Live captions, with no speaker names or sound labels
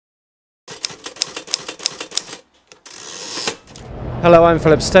Hello, I'm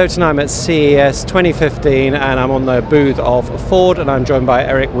Philip Stoten. I'm at CES 2015 and I'm on the booth of Ford and I'm joined by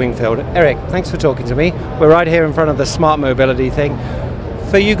Eric Wingfield. Eric, thanks for talking to me. We're right here in front of the smart mobility thing.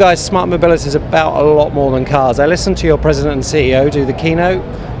 For you guys, smart mobility is about a lot more than cars. I listened to your president and CEO do the keynote.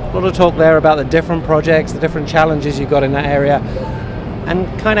 A lot of talk there about the different projects, the different challenges you've got in that area, and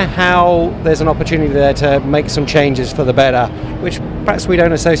kind of how there's an opportunity there to make some changes for the better, which perhaps we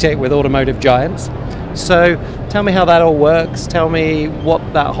don't associate with automotive giants. So tell me how that all works. Tell me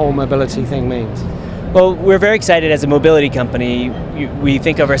what that whole mobility thing means. Well, we're very excited as a mobility company. We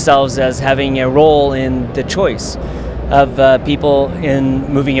think of ourselves as having a role in the choice of people in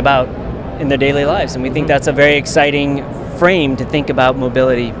moving about in their daily lives. And we think that's a very exciting frame to think about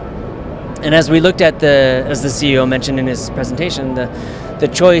mobility. And as we looked at as the CEO mentioned in his presentation, the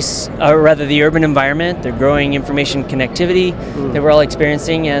choice, or rather the urban environment, the growing information connectivity that we're all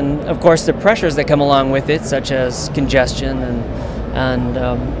experiencing, and of course the pressures that come along with it, such as congestion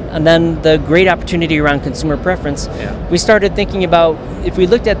and then the great opportunity around consumer preference. Yeah. We started thinking about, if we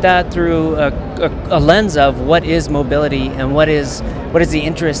looked at that through a lens of what is mobility and what is the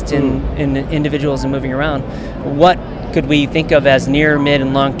interest in individuals and moving around, what could we think of as near, mid,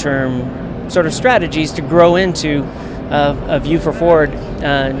 and long-term sort of strategies to grow into a view for Ford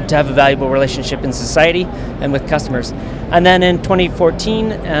to have a valuable relationship in society and with customers. And then in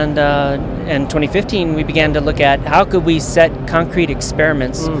 2014 and 2015, we began to look at how could we set concrete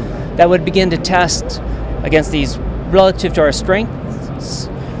experiments that would begin to test against these relative to our strengths,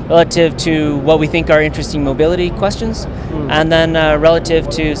 relative to what we think are interesting mobility questions, and then relative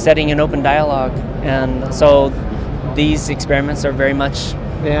to setting an open dialogue. And so these experiments are very much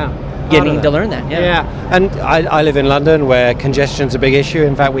getting to learn that. Yeah, and I live in London where congestion's a big issue.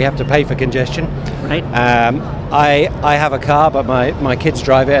 In fact, we have to pay for congestion. Right. I have a car, but my kids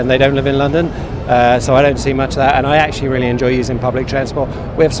drive it and they don't live in London, so I don't see much of that, and I actually really enjoy using public transport.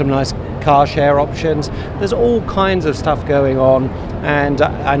 We have some nice car share options. There's all kinds of stuff going on, and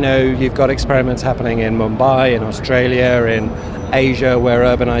I know you've got experiments happening in Mumbai, in Australia, in Asia, where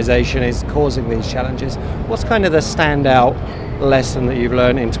urbanization is causing these challenges. What's kind of the standout lesson that you've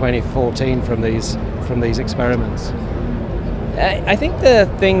learned in 2014 from these experiments? I think the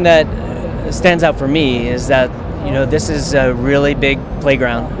thing that stands out for me is that this is a really big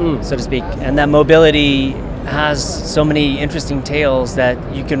playground, so to speak, and that mobility has so many interesting tales that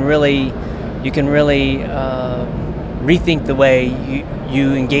you can really rethink the way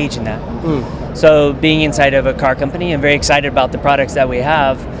you engage in that. So being inside of a car company, I'm very excited about the products that we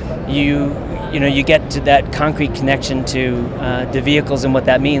have. You get to that concrete connection to the vehicles and what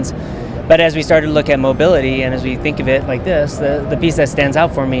that means. But as we started to look at mobility, and as we think of it like this, the piece that stands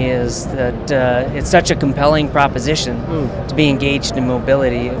out for me is that it's such a compelling proposition to be engaged in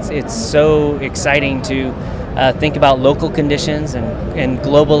mobility. It's so exciting to think about local conditions and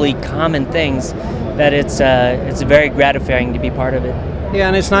globally common things that it's very gratifying to be part of it. Yeah,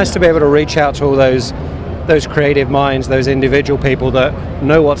 and it's nice to be able to reach out to all those creative minds, those individual people that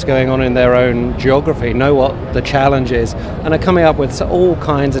know what's going on in their own geography, know what the challenge is, and are coming up with all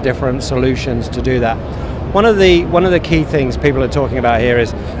kinds of different solutions to do that. One of the key things people are talking about here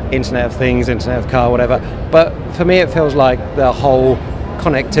is Internet of Things, Internet of Car, whatever, but for me it feels like the whole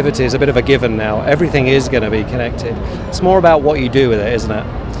connectivity is a bit of a given now. Everything is going to be connected. It's more about what you do with it, isn't it?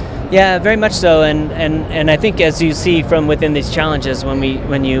 Yeah, very much so, and I think as you see from within these challenges,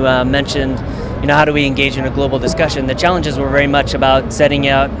 when you mentioned how do we engage in a global discussion, the challenges were very much about setting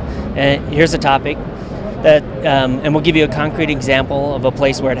out, here's a topic, that, and we'll give you a concrete example of a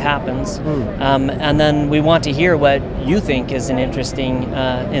place where it happens, and then we want to hear what you think is an interesting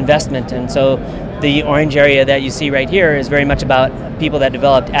investment. And so the orange area that you see right here is very much about people that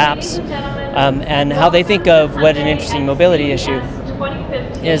developed apps and how they think of what an interesting mobility issue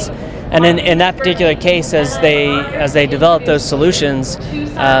is. And in that particular case, as they develop those solutions,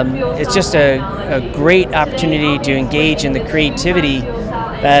 it's just a great opportunity to engage in the creativity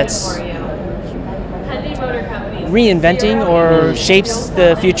that's reinventing or shapes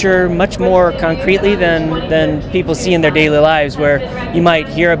the future much more concretely than people see in their daily lives, where you might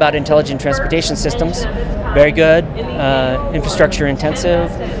hear about intelligent transportation systems, very good, infrastructure intensive,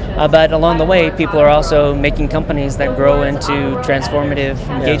 but along the way people are also making companies that grow into transformative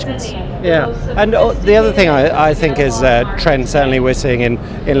engagements. Yeah, and the other thing I think is a trend certainly we're seeing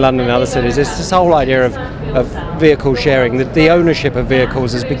in London and other cities is this whole idea of vehicle sharing. The ownership of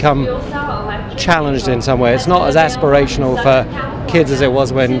vehicles has become challenged in some way. It's not as aspirational for kids as it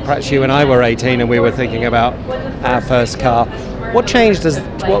was when perhaps you and I were 18 and we were thinking about our first car. What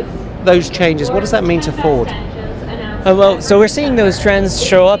those changes, what does that mean to Ford? So we're seeing those trends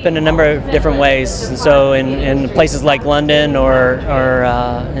show up in a number of different ways. And so in places like London or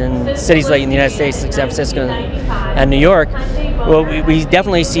in cities like in the United States, like San Francisco and New York, well, we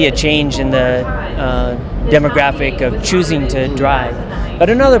definitely see a change in the demographic of choosing to drive. But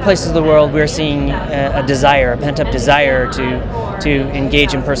in other places of the world, we're seeing a pent-up desire to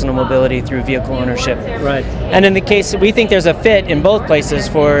engage in personal mobility through vehicle ownership. Right. And in the case, we think there's a fit in both places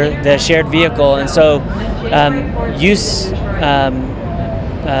for the shared vehicle, and so user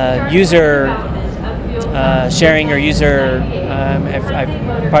sharing or user,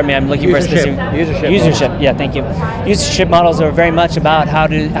 pardon me, I'm looking for a specific usership. Yeah, thank you. Usership models are very much about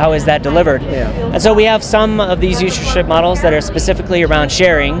how is that delivered. Yeah. And so we have some of these usership models that are specifically around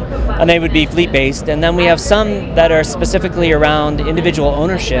sharing, and they would be fleet-based. And then we have some that are specifically around individual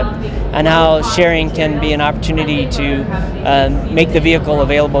ownership and how sharing can be an opportunity to make the vehicle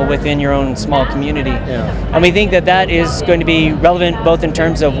available within your own small community. Yeah. And we think that is going to be relevant both in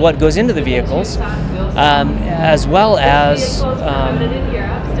terms of what goes into the vehicles, as well as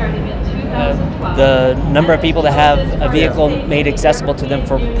the number of people that have a vehicle made accessible to them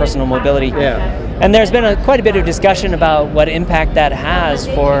for personal mobility. Yeah. And there's been quite a bit of discussion about what impact that has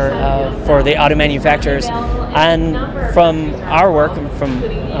for the auto manufacturers. And from our work, and from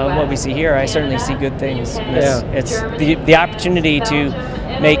what we see here, I certainly see good things. It's the opportunity to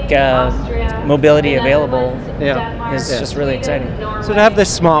make mobility available is just really exciting. So to have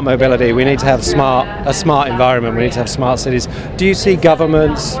this smart mobility, we need to have a smart environment, we need to have smart cities. Do you see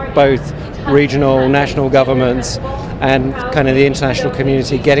governments, both regional, national governments, and kind of the international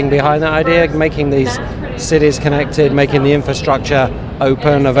community getting behind that idea, making these cities connected, making the infrastructure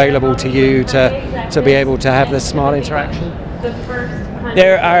open, available to you to be able to have this smart interaction?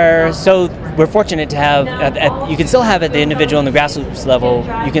 So we're fortunate to have, you can still have at the individual and the grassroots level,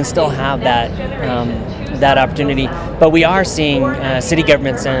 you can still have that opportunity, but we are seeing city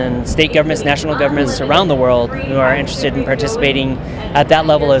governments and state governments, national governments around the world who are interested in participating at that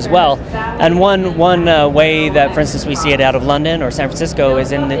level as well. And one way that, for instance, we see it out of London or San Francisco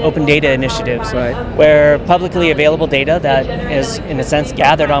is in the open data initiatives, right, where publicly available data that is, in a sense,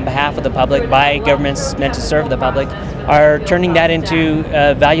 gathered on behalf of the public by governments meant to serve the public are turning that into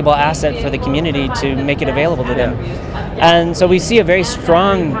a valuable asset for the community to make it available to them. And so we see a very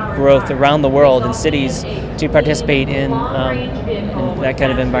strong growth around the world in cities to participate in that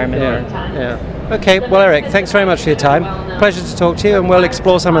kind of environment. Yeah. Okay, well, Eric, thanks very much for your time. Pleasure to talk to you, and we'll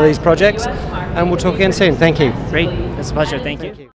explore some of these projects, and we'll talk again soon. Thank you. Great, it's a pleasure. Thank you.